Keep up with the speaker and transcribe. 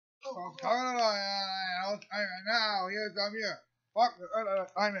Now, I'm here. Fuck the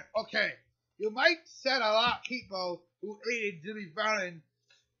alignment. Okay. You might set a lot of people who hated Jimmy Fallon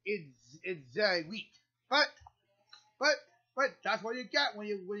in weak. But that's what you get when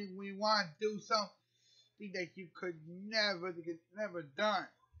you want to do something that you could never done.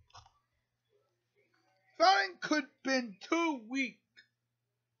 Fallon could have been too weak.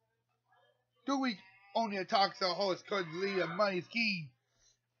 Only a talk show host could lead a money scheme.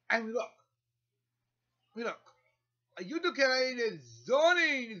 And look. You look at it as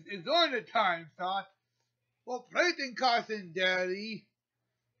zoning the time, son. Well, placing costs in daily.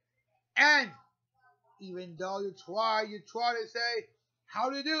 And even though you try to say how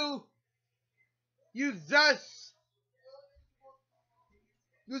to do, you just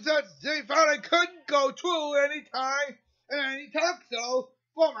Jimmy Fallon couldn't go through any time and any talk show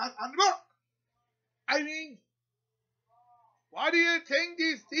format on the book. I mean, why do you think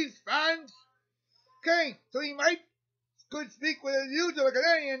these fans? Okay, so he could speak with a view to a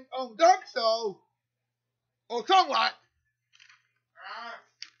Canadian on talk show, or somewhat,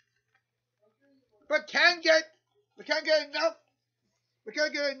 but can't get enough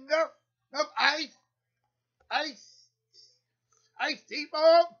ice tea for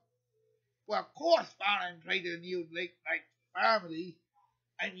him. Well, of course, Fallon played the new late night family.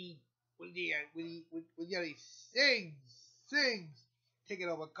 I mean, when he sings, taking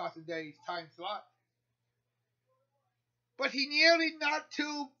over Carson Day's time slot. But he nearly not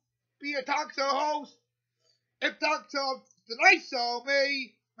to be a talk show host. If talk show Tonight Show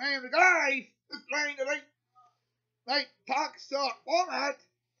may the guys who's playing the late talk show format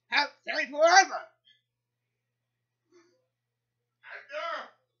have stayed forever.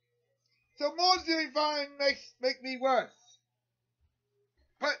 So more Jimmy Fallon make me worse.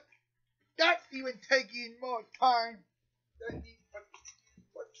 But that's even taking more time than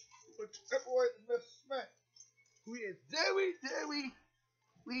what separating Miss Smith, who is very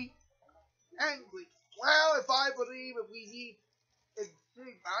angry. Well, if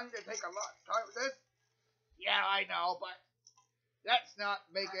Jimmy Fallon to take a lot of time with this, yeah, I know, but let's not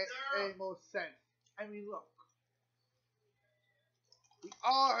make it any more sense. I mean, look. We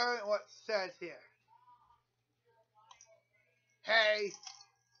all heard what it says here. Hey,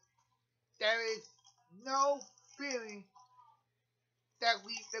 there is no feeling that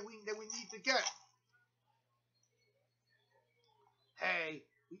we need to get. Hey,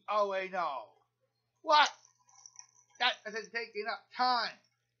 we already know. What? That doesn't take enough time.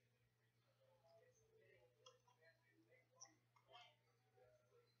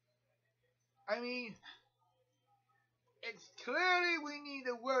 I mean, it's clearly we need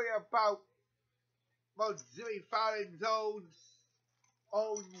to worry about Jimmy Fallon's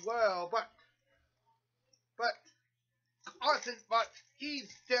own world, but he's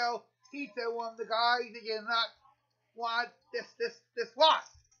still one of the guys that you not want this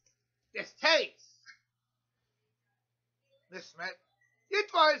taste. This Smith, you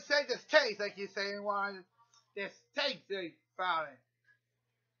try to say this taste like you're saying want this taste, Jimmy Fallon.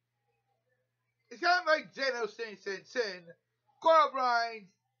 It's kind of like Jano Sin. Cora Bryan,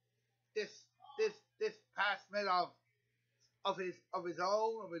 this past minute of his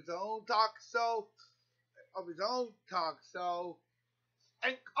own talk show,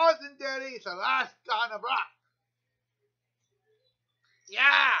 and Carson Daly is the last guy on the block.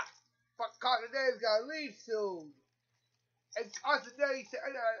 Yeah, but Carson Daly's gotta leave soon, and Carson Daly said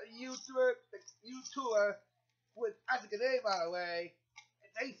you tour with African name by the way.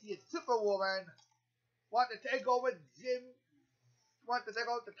 They see a Superwoman want to take over the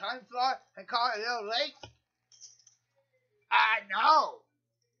time slot and call it a little late. I know.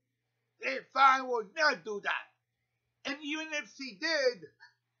 Jimmy Fallon will not do that. And even if she did,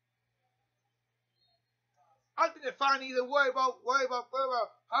 I think Fallon need to worry about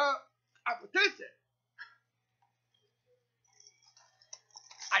her competition.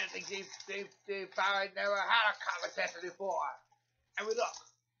 I don't think Jimmy Fallon never had a competition before. And we look.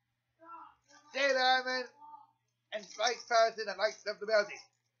 David Herman and vice president and vice of the building.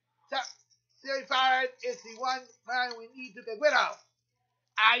 So, Jimmy Fallon is the one man we need to get rid of.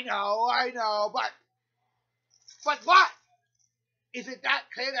 I know, but what? Is it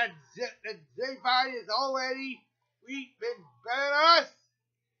that clear that Jimmy Fallon is already been better than us?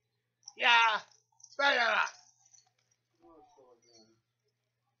 Yeah, better than us.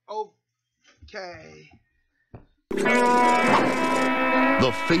 Okay.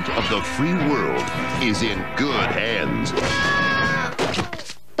 The fate of the free world is in good hands.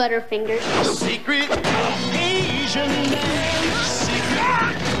 Butterfingers. Secret Asian man.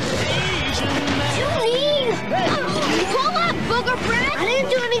 Secret Asian man. Too mean! Pull up, booger bread! I didn't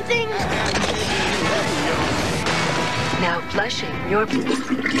do anything! something? Now flushing your...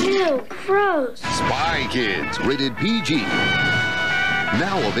 Ew, gross. Spy Kids, rated PG.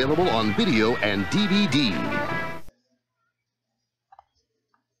 Now available on video and DVD.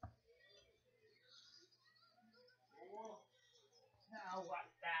 Now what,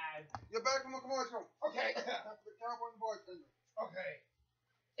 Dad? You're back from a commercial. Okay. The cowboy boy thing. Okay.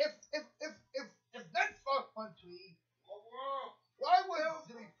 If that's for country, why would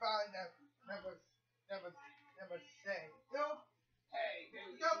Jimmy Fallon never say? Hey,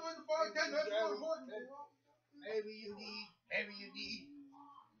 The cowboy boy thing. That's more important. maybe you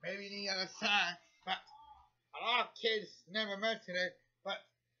need a sign, but a lot of kids never mention it. But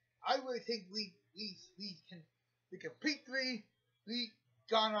I really think we can completely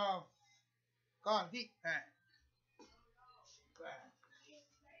gone deep, man.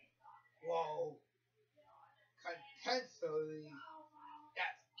 Whoa, contentiously,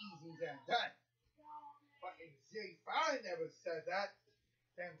 that's easy than done. But if Jay Fallon never said that,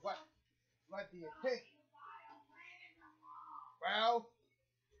 then what do you think? Well,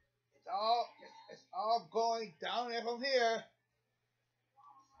 it's all going downhill from here.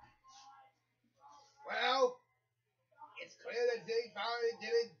 Well, it's clear that Jay Fallon did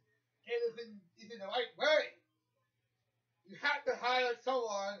it in the right way. You have to hire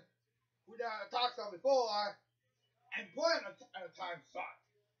someone who never talked on before and put in a time slot.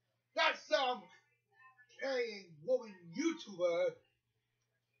 Not some carrying woman YouTuber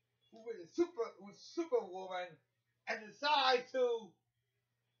who's superwoman and decide to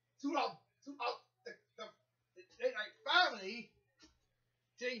the Nightline family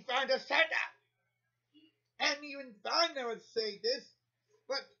Jimmy Fallon just said that. And even Fallon never say this,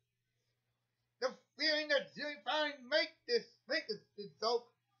 but the feeling that Jimmy Fallon make this joke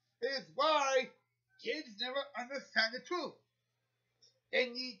is why kids never understand the truth. They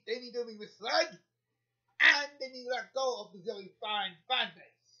need to be misled, and they need to let go of the Jimmy Fallon fan base.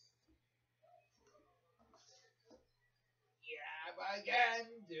 Yeah, but again,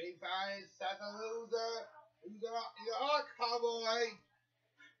 Jimmy Fallon is such a loser. He's a cowboy.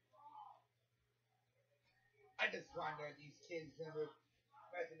 I just wonder if these kids never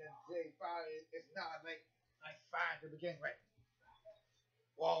mention that Jimmy Fallon is not like fine to begin with.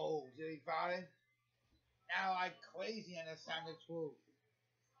 Whoa, Jimmy Fallon. Now I crazy understand the truth.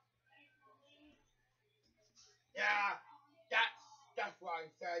 Yeah, that's why I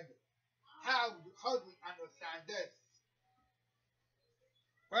said, how do we understand this?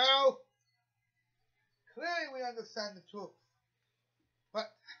 Well, clearly we understand the truth, but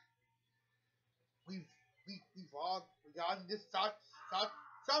we've all gotten this thought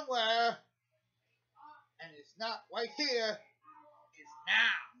somewhere, and it's not right here. It's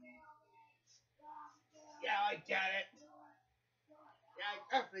now. Yeah, I get it. Yeah, I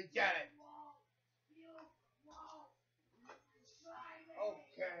definitely get it.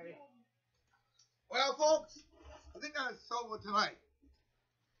 Okay. Well, folks, I think that's over tonight.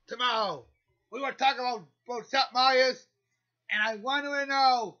 Tomorrow, we were talking about Seth Meyers, and I want to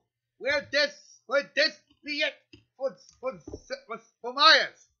know would this be it for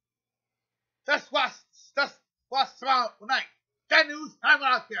Meyers? That's what's tomorrow night. That news, I'm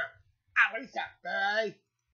out here. At least, bye.